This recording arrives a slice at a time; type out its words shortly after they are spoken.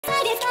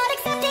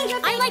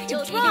like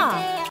to draw.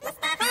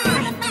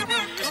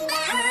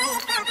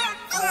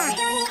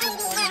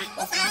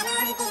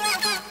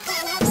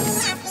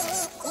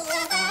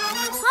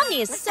 Pomni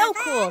is so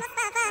cool.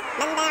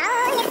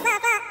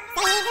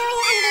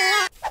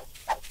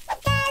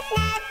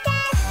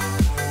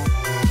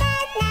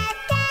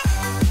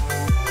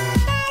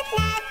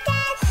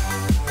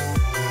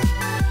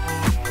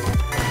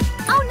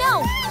 Oh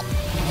no!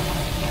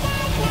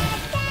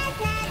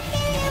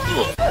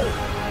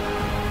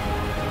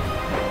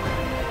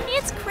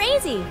 It's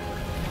crazy.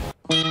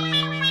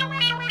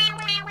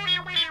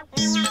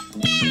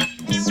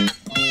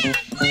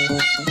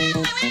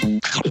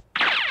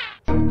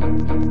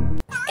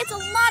 It's a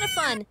lot of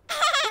fun.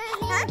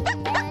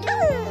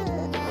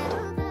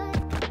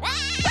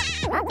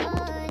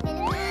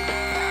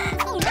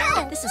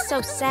 This is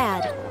so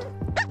sad.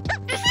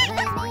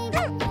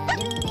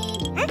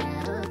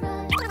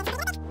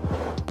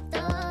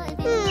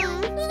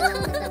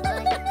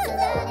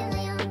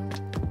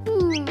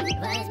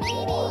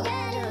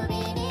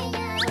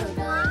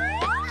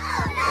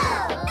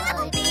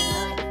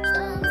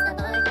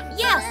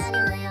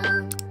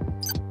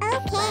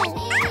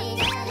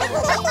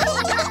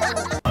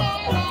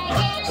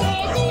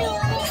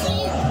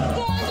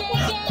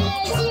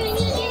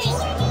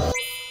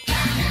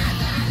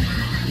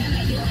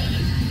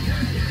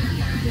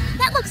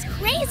 That looks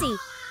crazy.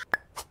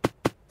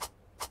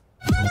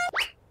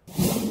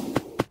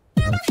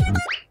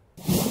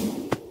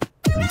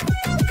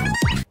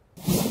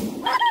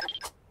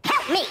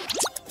 Help me.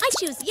 I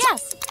choose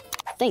yes.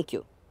 Thank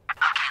you.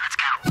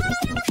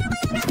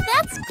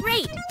 That's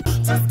great.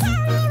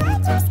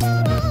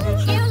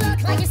 You look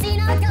like you've seen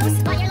a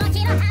ghost, but you're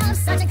lucky to have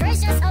such a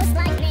gracious host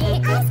like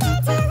me. I'm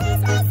scared to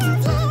lose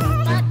myself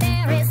here, but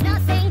there is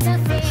nothing to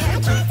fear.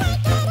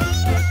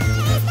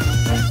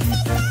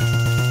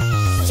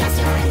 Just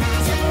your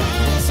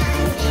imagination.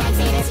 The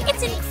exit is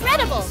It's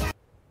incredible.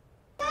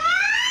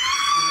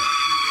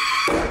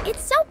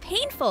 It's so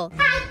painful.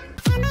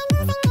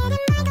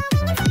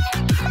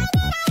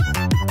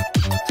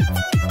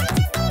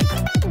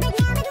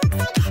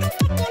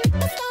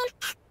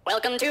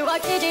 Welcome to our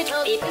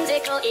digital,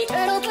 whimsical,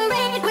 eternal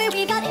parade where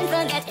we got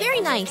infinite. Very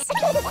nice.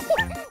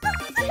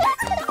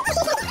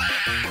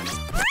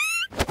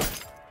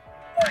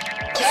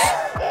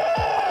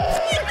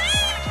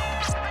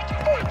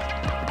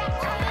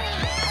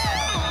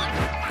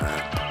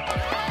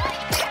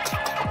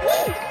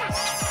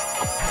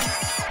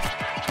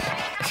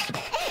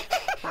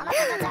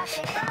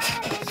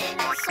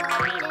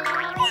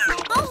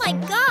 Oh my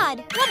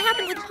God! What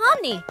happened with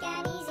Pomni?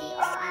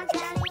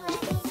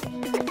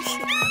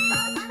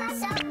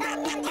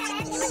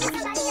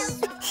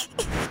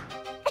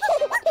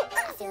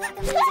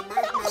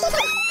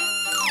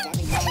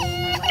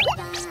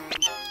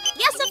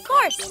 Yes, of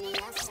course.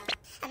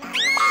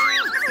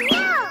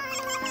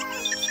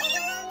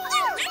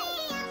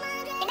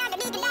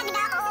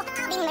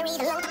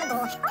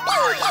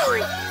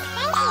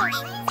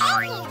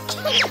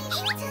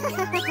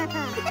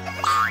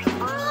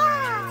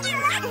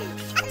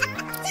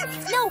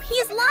 No,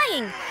 he's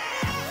lying.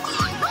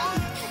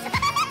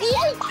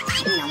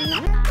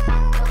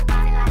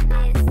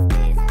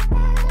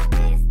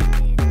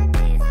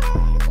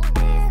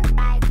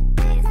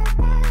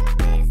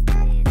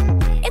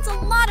 It's a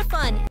lot of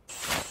fun.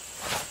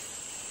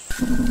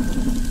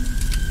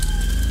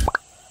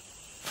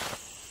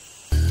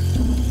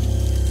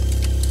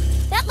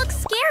 That looks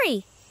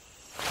scary.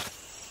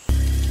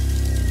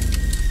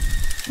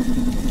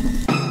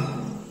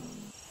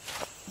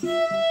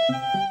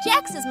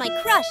 Jax is my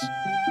crush.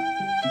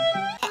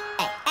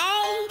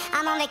 Hey,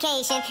 I'm on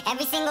vacation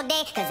every single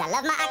day cause I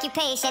love my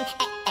occupation.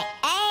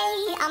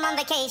 Hey, I'm on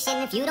vacation.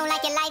 If you don't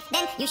like your life,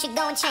 then you should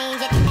go and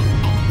change it.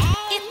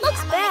 It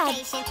looks bad. I'm on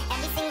vacation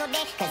every single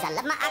day cause I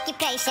love my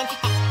occupation.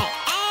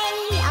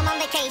 Hey, I'm on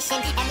vacation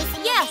every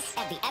single Yes.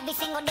 day. Every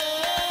single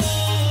day.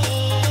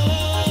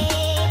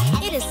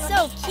 It is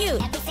so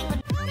cute. Every single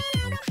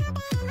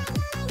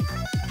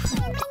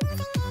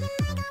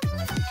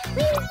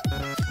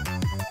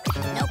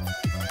Nope.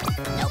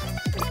 Nope.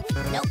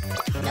 Nope.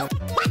 Nope.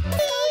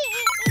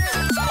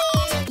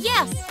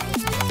 Yes.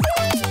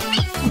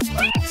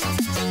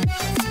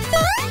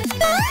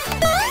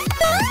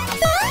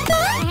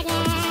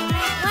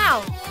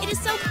 Wow, it is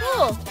so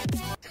cool.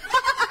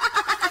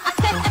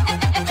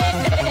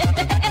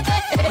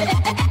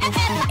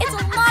 It's a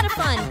lot of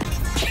fun.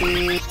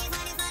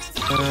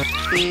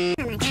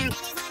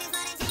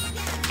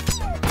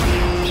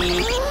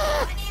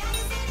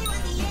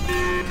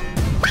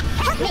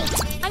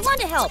 I want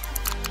to help.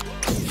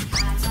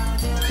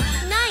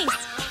 Nice.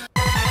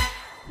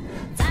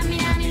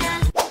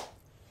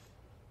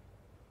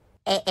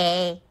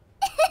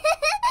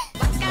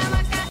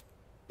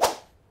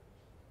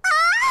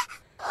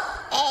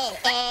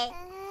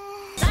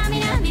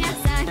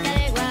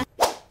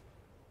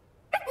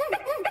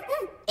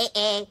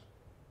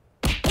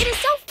 It is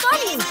so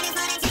funny.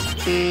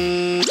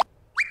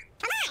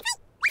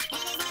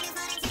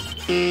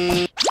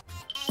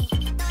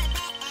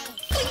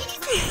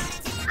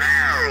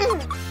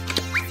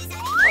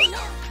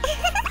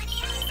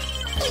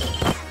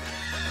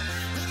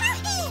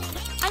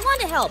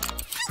 help.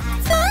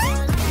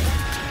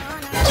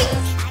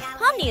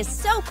 Pomni is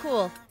so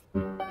cool.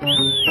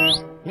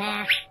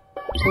 Nah.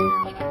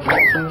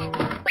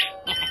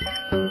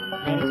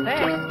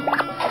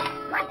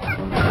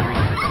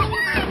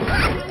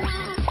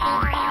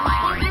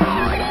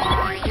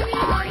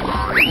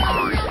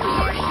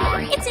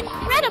 It's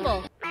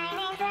incredible.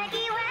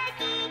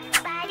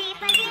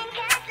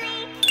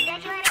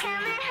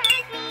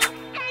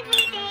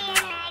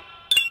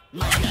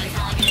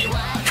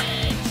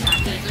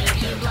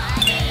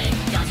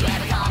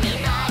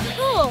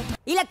 Cool.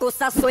 Y la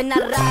cosa suena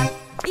rap,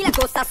 y la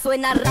cosa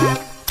suena rap.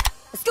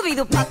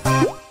 Scooby-Doo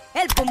papá,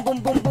 el boom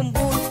boom boom boom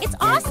boom. It's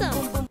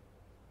awesome.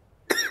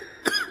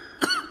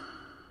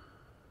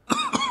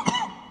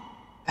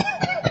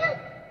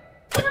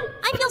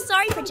 I feel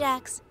sorry for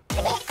Jax.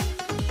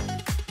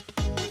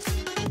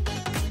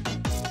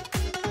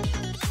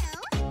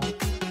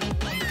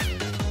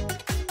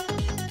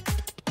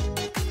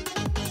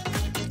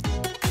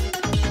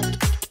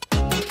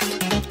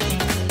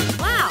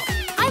 Wow,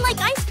 I like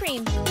ice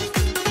cream.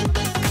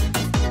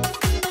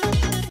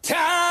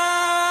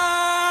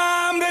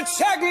 Time to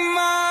check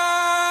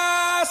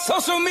my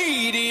social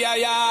media,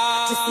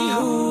 yeah. To see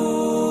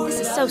who This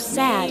is so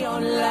sad.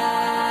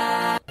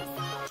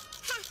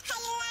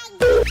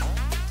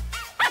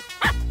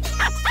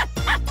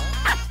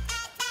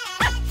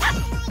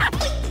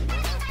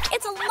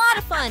 It's a lot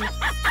of fun.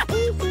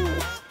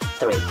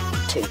 3,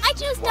 2. I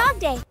choose Dog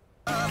Day.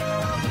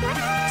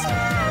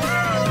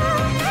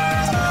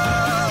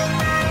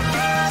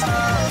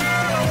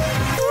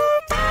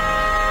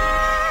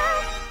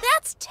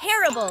 That's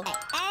terrible.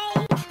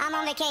 Hey, I'm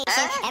on vacation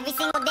every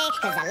single day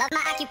because I love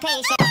my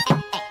occupation.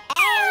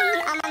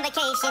 Hey, I'm on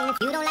vacation. If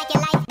you don't like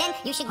your life, then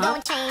you should go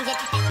and change it.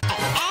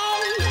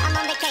 Hey, I'm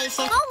on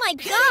vacation. Oh my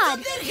god.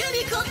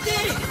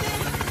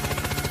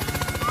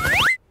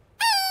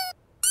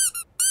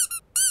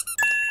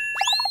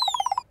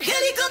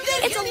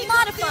 It's a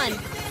lot of fun.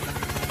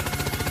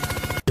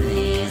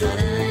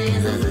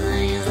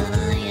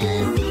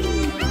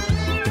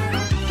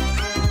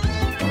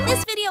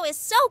 This video is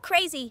so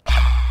crazy.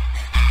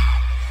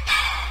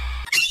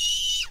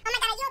 Oh my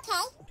god, are you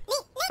okay?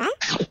 Huh?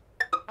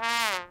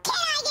 Can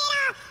I get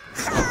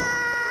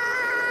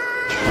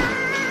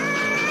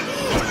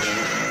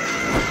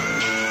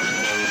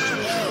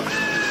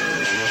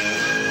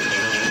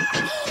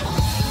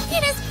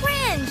It is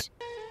cringe.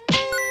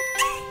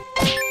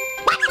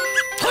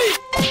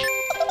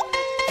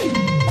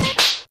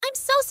 I'm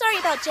so sorry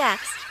about Jax.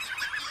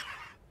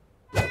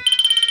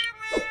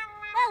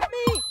 Help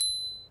me.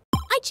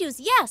 I choose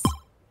yes.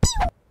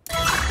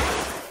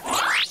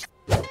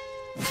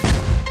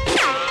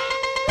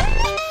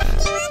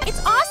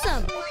 It's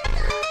awesome.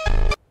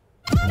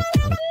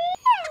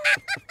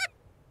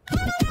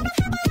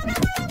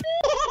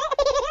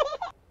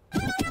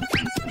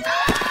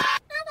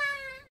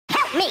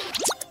 help me?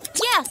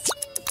 Yes.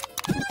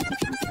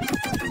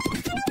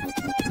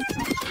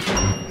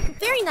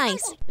 Very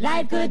nice.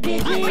 Like a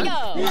diggy,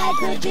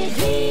 like a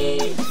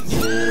diggy.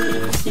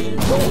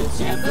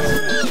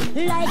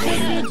 Like a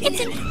diggy. It's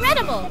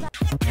incredible.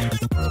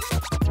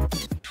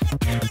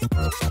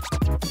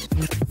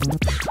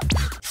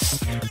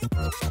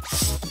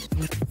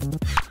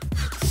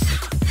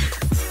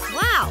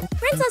 Wow,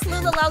 Princess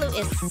Lulalalu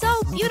is so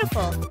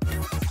beautiful.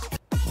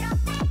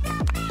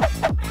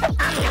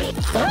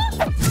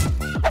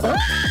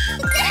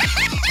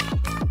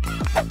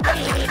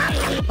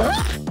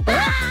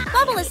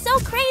 Bubble is so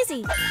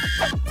crazy.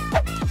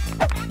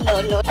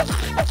 No.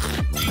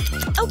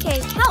 Okay,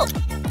 help.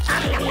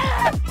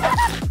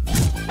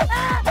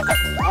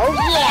 Oh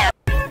yeah.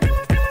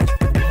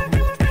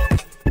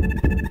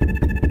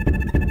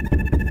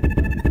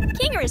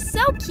 Kinger is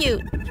so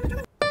cute.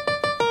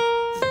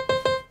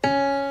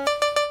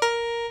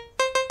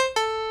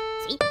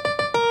 See?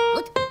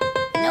 Good?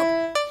 Nope.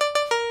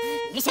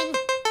 Listen.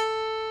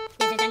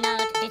 This is a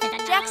note. This is a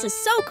note. Jax is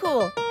so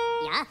cool.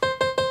 Yeah.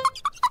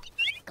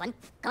 Come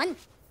on.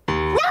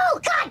 No!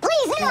 God,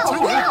 please, no!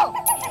 No!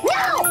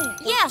 No!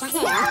 Yes.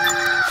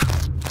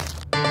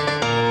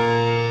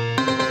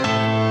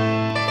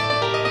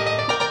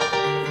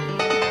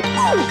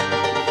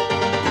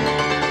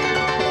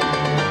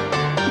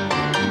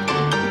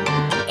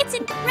 It's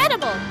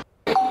incredible.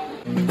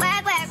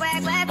 Work, work,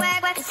 work, work,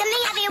 work, work. To me,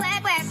 I be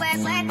work, work, work,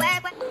 work,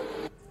 work, work.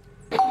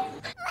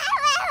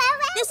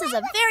 This is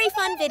a very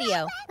fun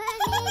video.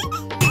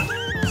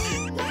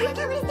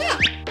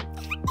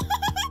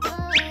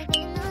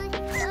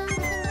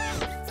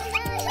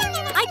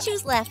 I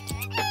choose left.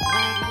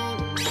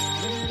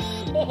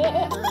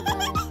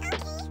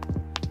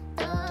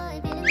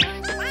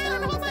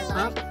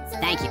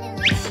 Thank you.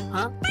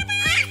 Huh?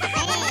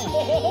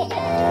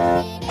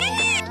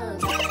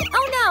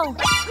 Oh no!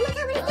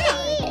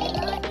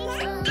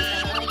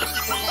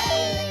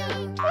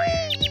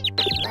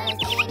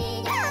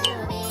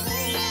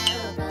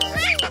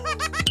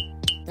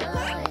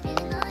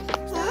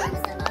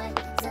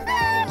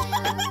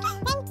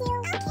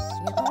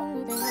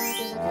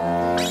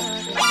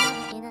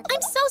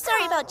 I'm so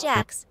sorry about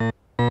Jax.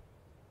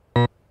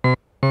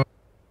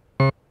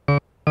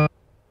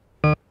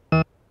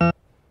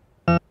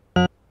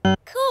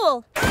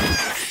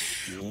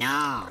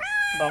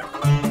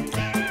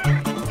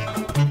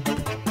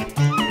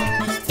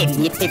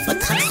 Émiettez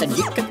votre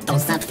arsenic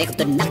dans un verre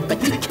de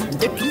narcotique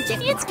depuis hier.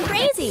 It's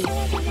crazy.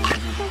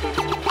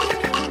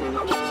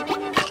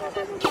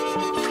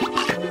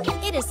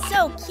 It is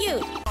so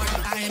cute.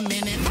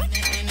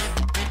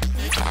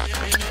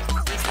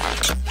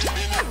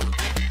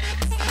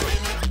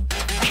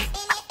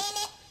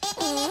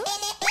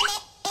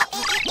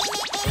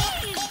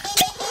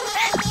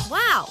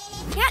 Wow,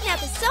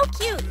 catnap is so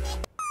cute.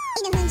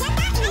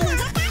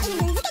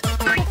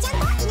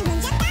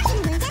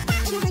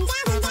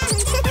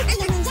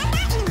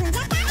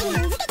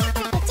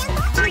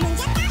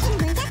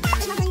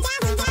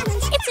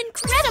 It's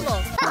incredible.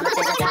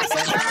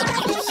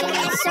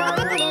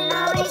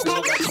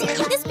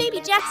 This baby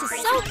Jax is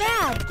so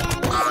bad.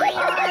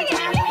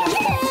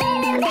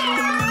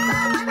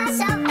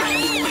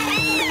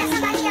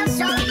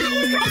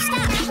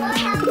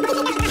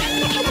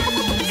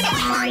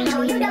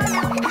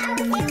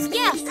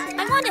 Yes,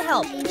 I want to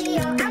help.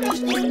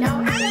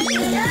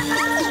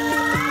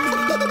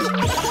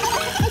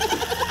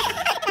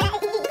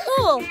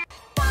 Cool.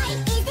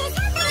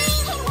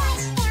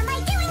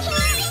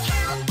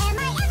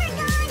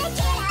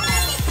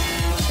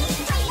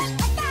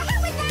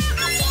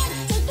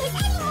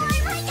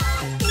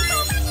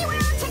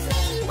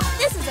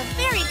 This is a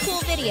very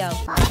cool video.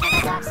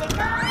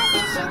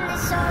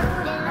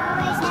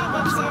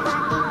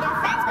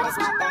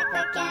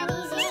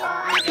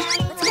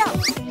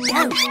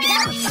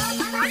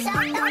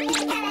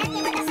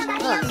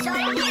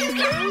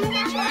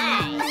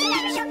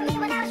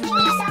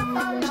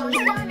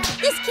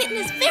 This kitten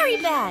is very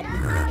bad.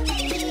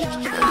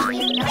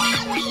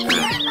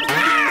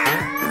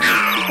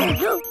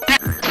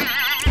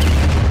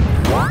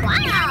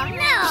 Wow,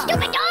 no!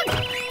 Stupid dog!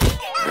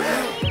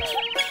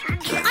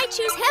 I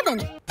choose heaven.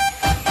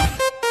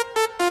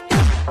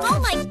 Oh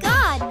my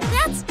god,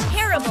 that's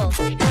terrible.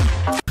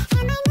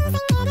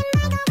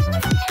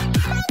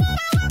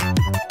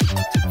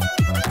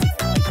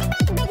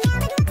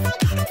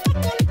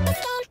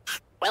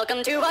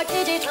 Welcome to our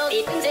digital,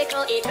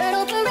 whimsical,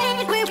 eternal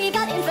parade, where we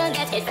got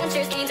infinite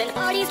adventures, games, and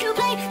parties to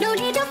play. No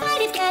need to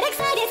fight it, get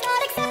excited,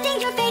 start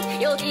accepting your fate.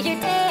 You'll be here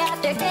day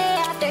after day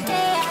after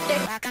day after.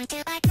 Welcome to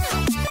our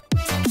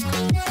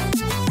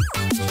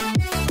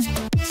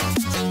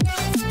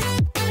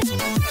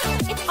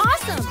It's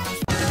awesome.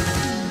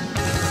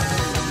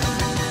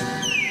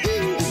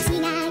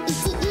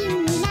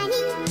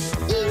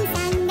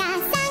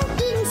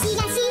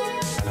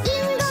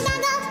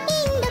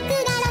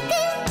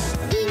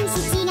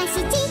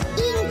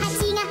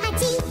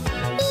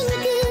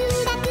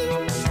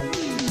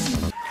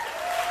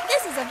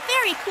 This is a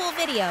very cool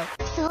video.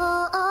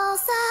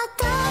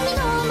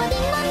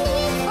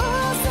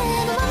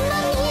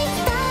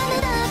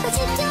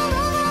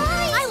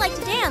 I like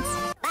to dance.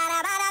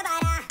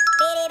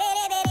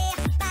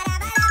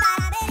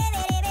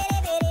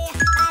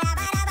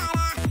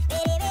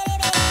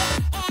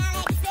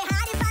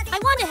 I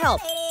want to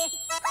help.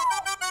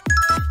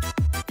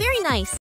 Very nice.